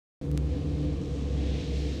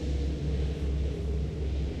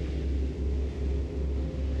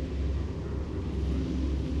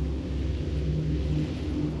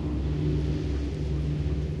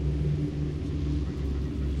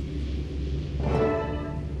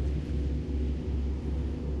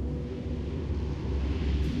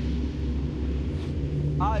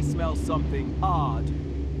I smell something odd.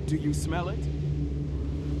 Do you smell it?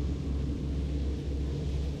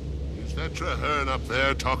 Is that Traherne up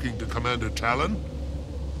there talking to Commander Talon?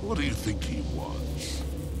 What do you think he wants?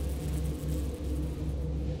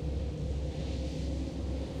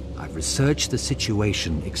 I've researched the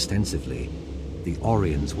situation extensively. The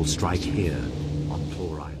Orions will strike here, on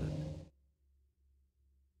Claw Island.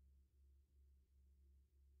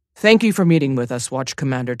 Thank you for meeting with us, Watch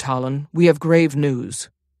Commander Talon. We have grave news.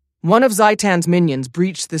 One of Zaitan's minions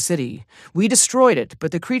breached the city. We destroyed it,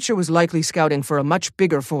 but the creature was likely scouting for a much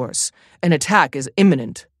bigger force. An attack is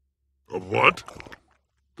imminent. A what?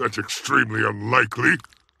 That's extremely unlikely.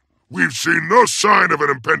 We've seen no sign of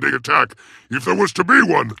an impending attack. If there was to be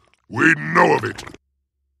one, we'd know of it.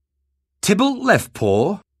 Tybalt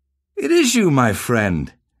Leftpaw? It is you, my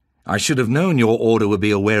friend. I should have known your order would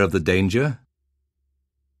be aware of the danger.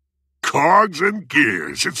 Cogs and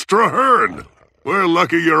gears, it's Traherne. We're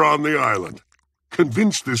lucky you're on the island.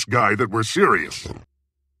 Convince this guy that we're serious.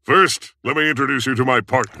 First, let me introduce you to my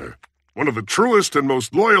partner. One of the truest and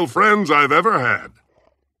most loyal friends I've ever had.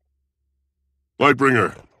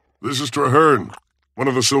 Lightbringer, this is Traherne, one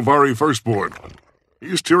of the Sylvari Firstborn.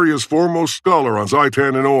 He's Tyria's foremost scholar on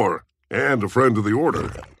Zaitan and Or, and a friend of the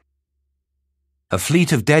Order. A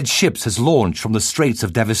fleet of dead ships has launched from the Straits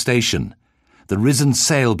of Devastation. The Risen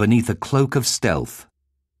sail beneath a cloak of stealth.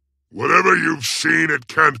 Whatever you've seen, it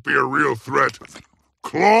can't be a real threat.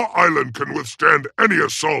 Claw Island can withstand any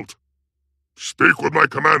assault. Speak with my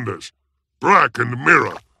commanders, Brack and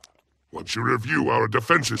Mira. Once you review our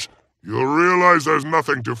defenses, you'll realize there's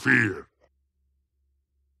nothing to fear.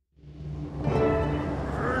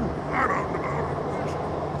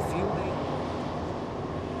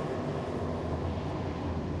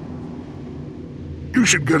 You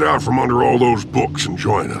should get out from under all those books and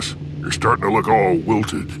join us. You're starting to look all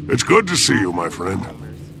wilted. It's good to see you, my friend.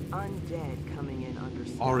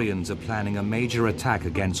 Orions are planning a major attack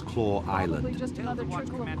against Claw Island. Just another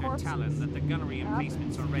trickle of corpses. Talon that the gunnery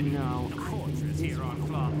emplacements are ready. No. The fortress here on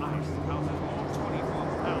Claw Island houses more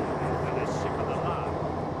 24,000 than a ship of the line.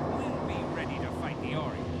 We'll be ready to fight the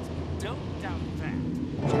Orions. Don't doubt that.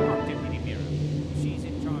 Our Deputy Mira. She's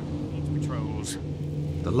in charge of these patrols.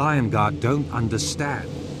 The Lion Guard don't understand.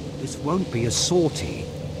 This won't be a sortie.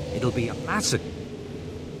 It'll be a massacre.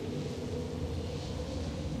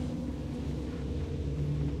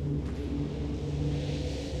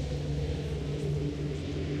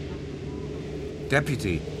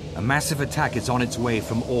 Deputy, a massive attack is on its way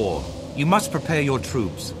from Or. You must prepare your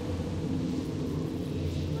troops.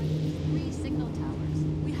 3 signal towers.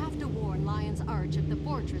 We have to warn Lion's Arch if the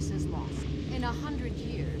fortress is lost. In 100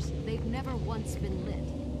 years, they've never once been lit.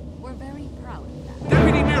 We're very proud of that.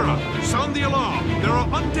 Deputy Mira, sound the alarm. There are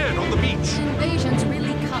undead on the beach. The invasion's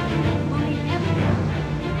really coming. We'll need everyone.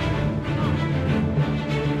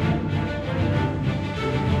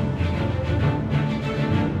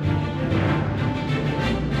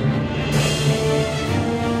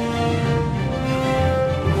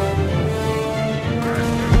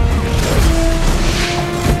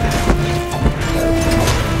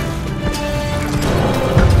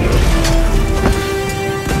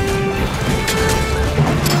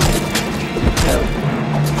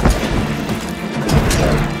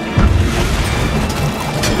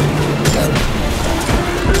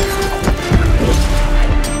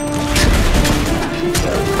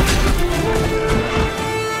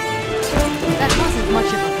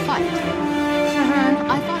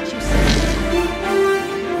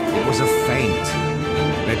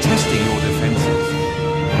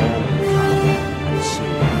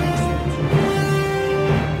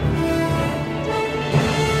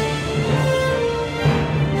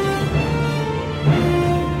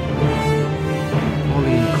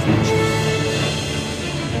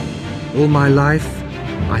 All my life,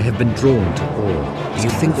 I have been drawn to Or. Do you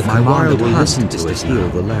think that my wild will listen to us heal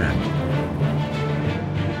the land?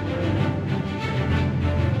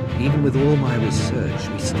 Even with all my research,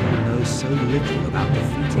 we still know so little about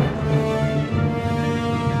defeating them.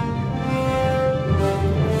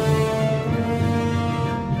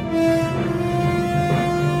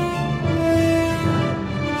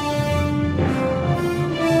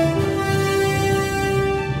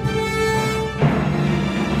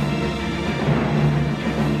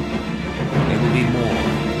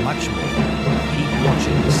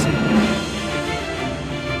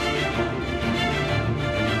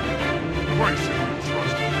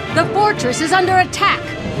 The fortress is under attack!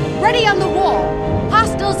 Ready on the wall!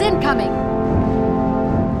 Hostiles incoming!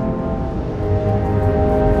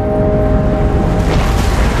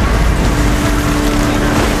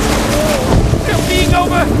 They're being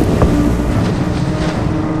over!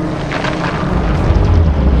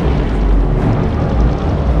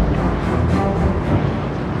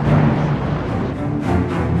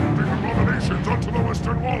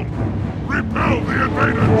 fortification wall! Repel the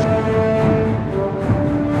invaders!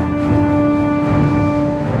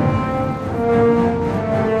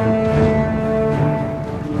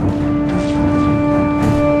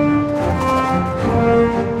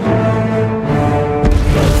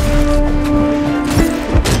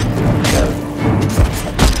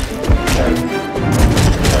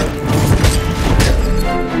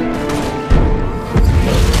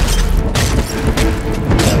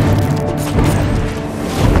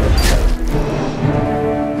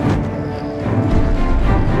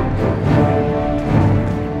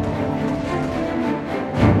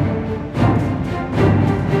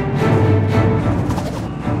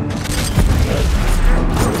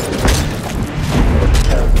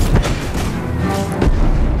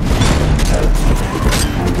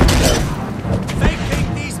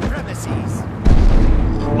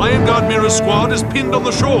 Lion Guard Mirror's squad is pinned on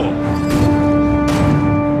the shore.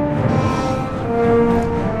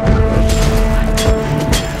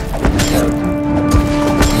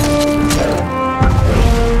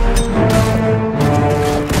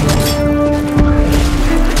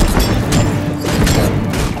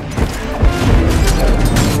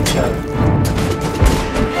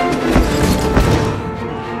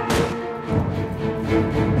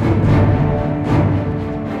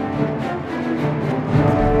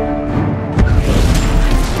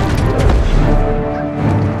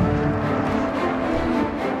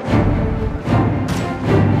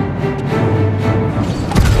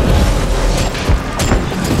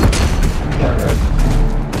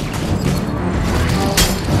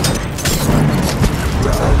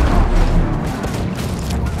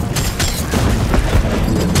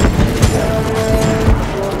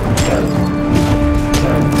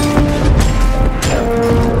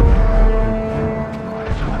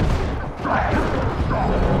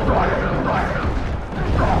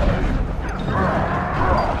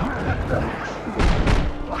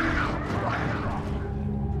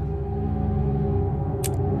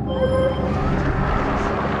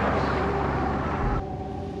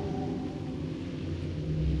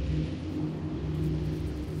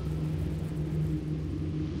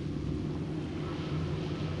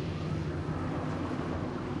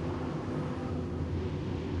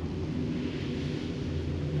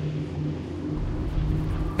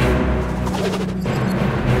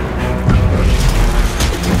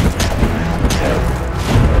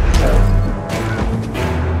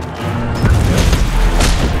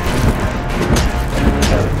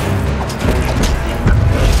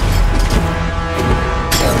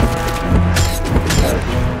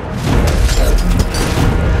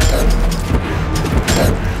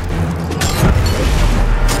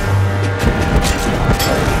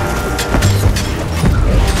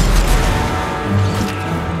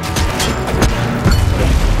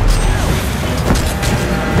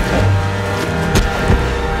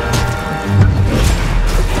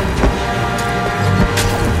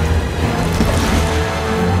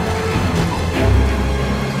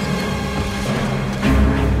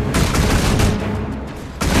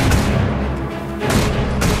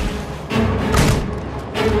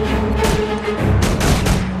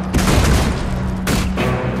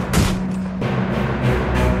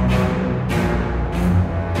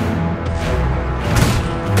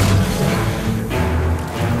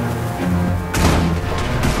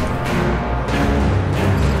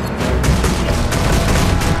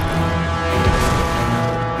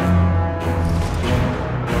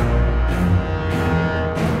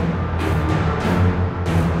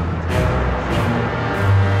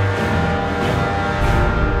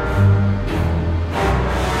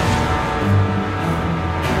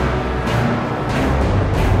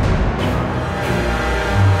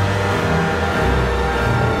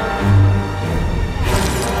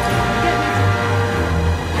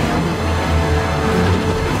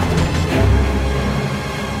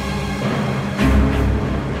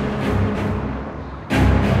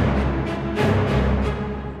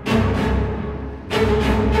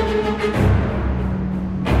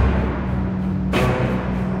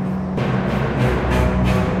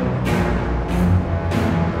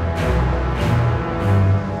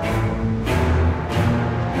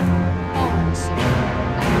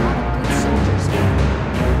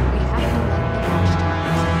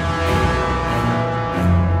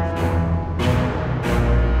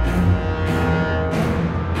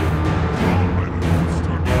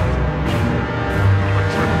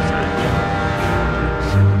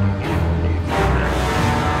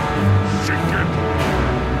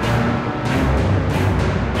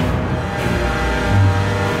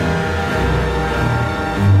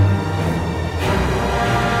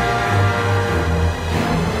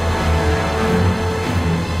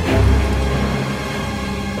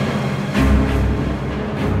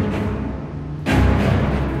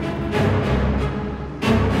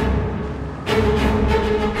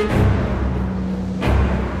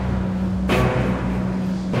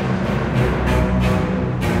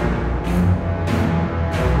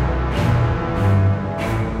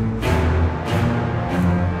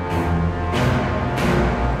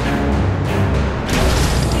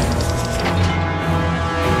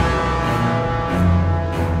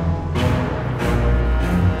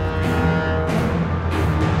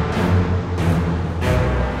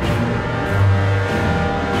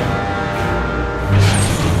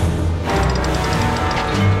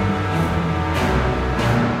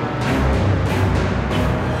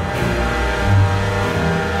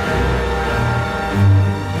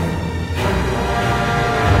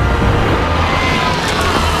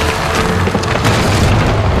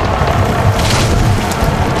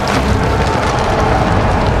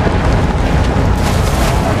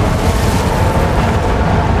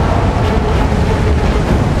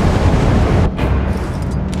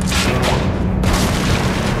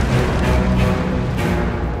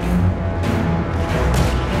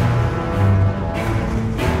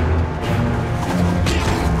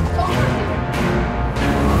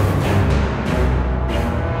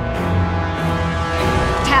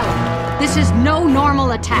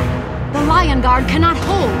 Guard cannot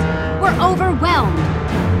hold. We're overwhelmed.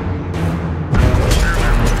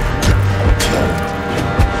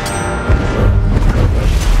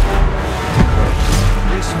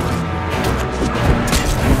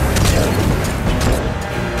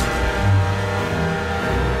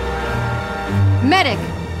 Medic!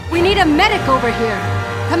 We need a medic over here!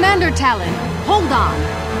 Commander Talon, hold on.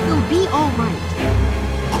 We'll be all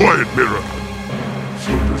right. Quiet, Mira.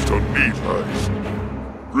 Soldiers don't need lies.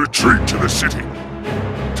 Retreat to the city.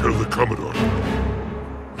 Tell the Commodore.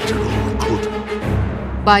 We did all we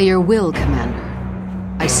could. By your will,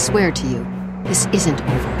 Commander. I swear to you, this isn't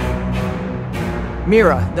over.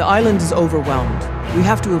 Mira, the island is overwhelmed. We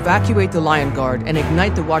have to evacuate the Lion Guard and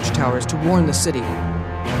ignite the watchtowers to warn the city.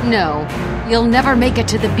 No, you'll never make it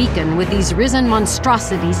to the beacon with these risen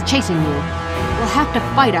monstrosities chasing you. We'll have to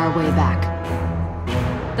fight our way back.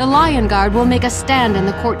 The Lion Guard will make a stand in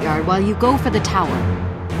the courtyard while you go for the tower.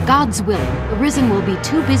 God's willing, the Risen will be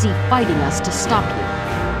too busy fighting us to stop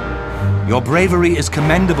you. Your bravery is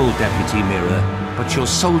commendable, Deputy Mira, but your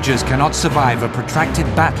soldiers cannot survive a protracted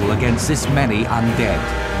battle against this many undead.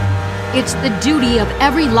 It's the duty of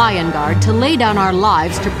every Lion Guard to lay down our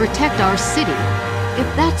lives to protect our city. If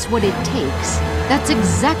that's what it takes, that's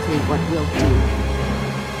exactly what we'll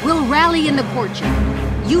do. We'll rally in the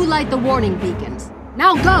courtyard. You light the warning beacons.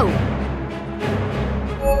 Now go!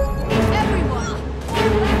 Everyone!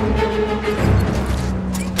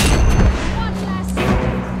 One last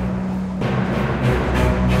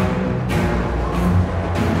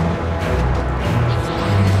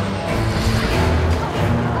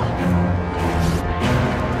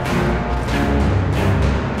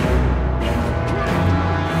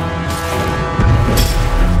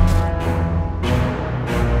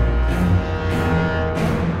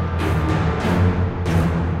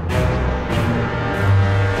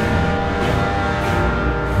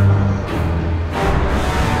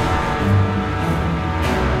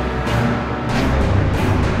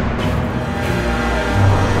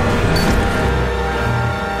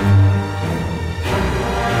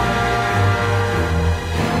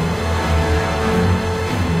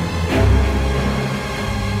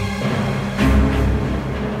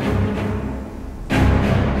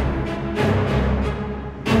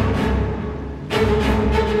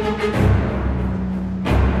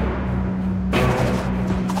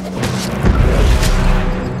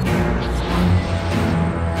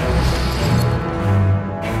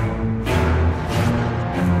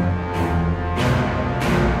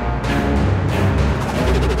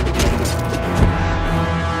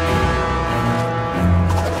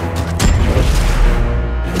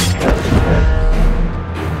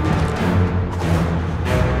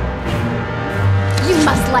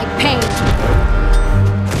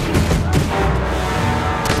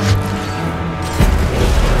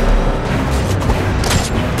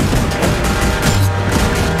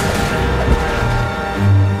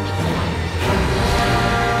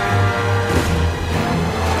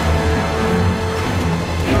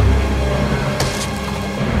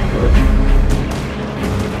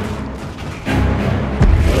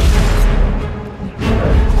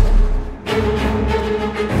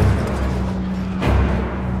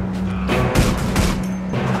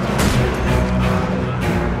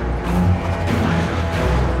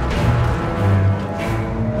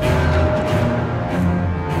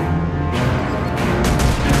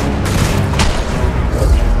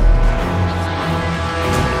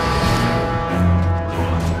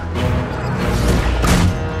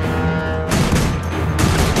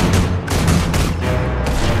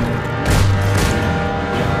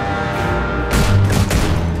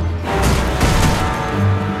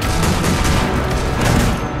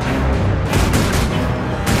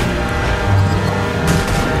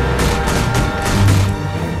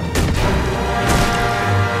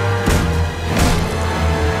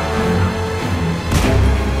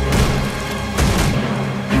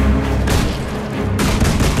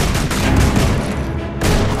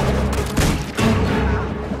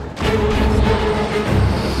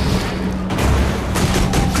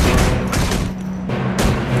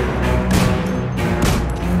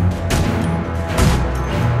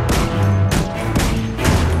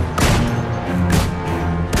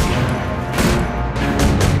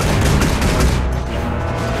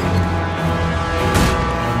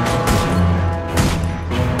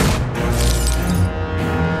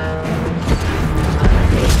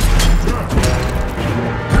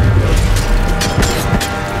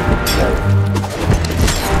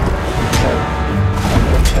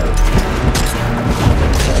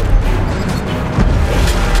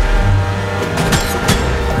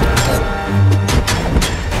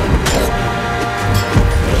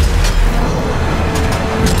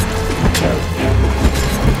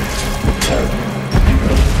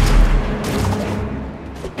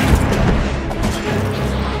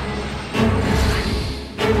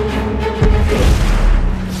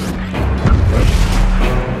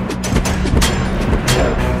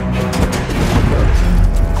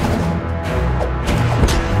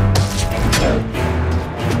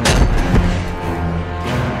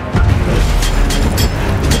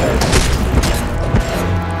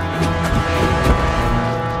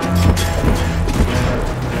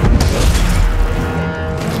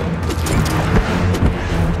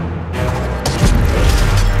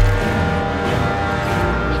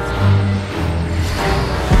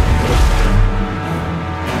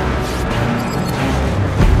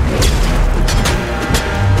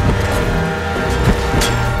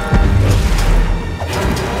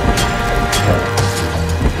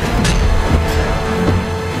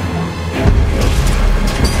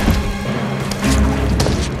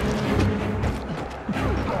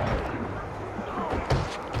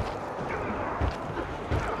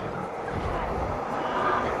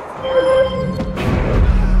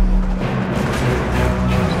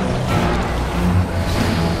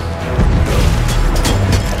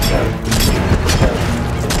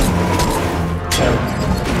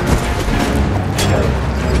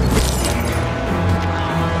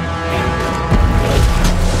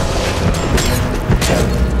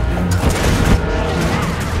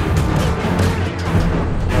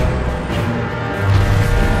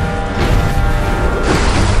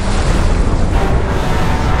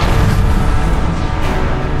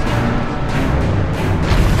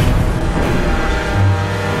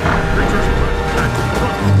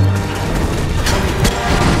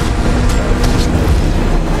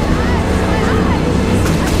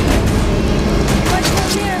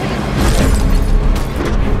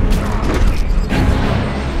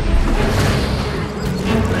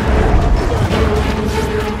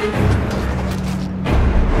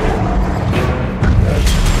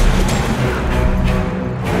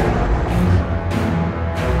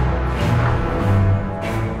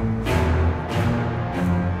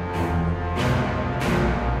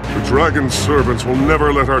Dragon's servants will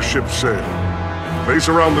never let our ship sail. Base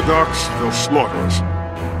around the docks, they'll slaughter us.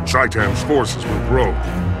 Zaitan's forces will grow.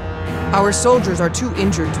 Our soldiers are too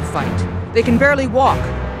injured to fight. They can barely walk.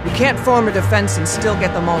 We can't form a defense and still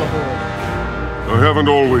get them all aboard. I haven't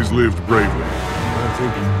always lived bravely. I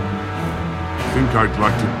think I'd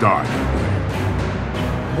like to die that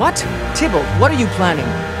way. What? Tybalt, what are you planning?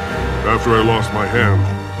 After I lost my hand,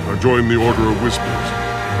 I joined the Order of Whispers,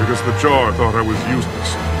 because the Jar thought I was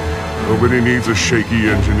useless. Nobody needs a shaky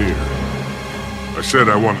engineer. I said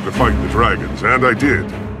I wanted to fight the dragons, and I did.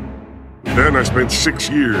 Then I spent 6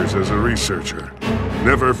 years as a researcher,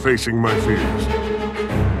 never facing my fears.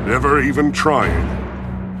 Never even trying.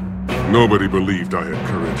 Nobody believed I had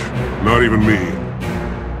courage, not even me.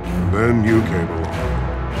 And then you came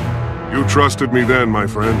along. You trusted me then, my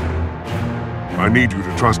friend. I need you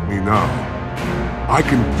to trust me now. I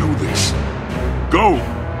can do this. Go!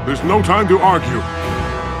 There's no time to argue.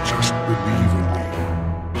 Just believe in me.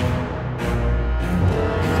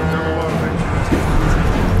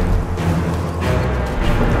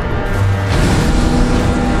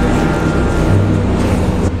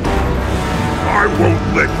 I won't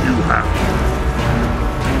let you have it.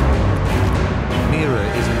 Mira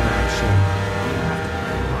is in bad shape.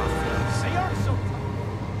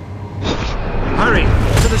 Hurry!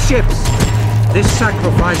 To the ships! This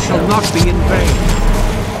sacrifice shall not be in vain.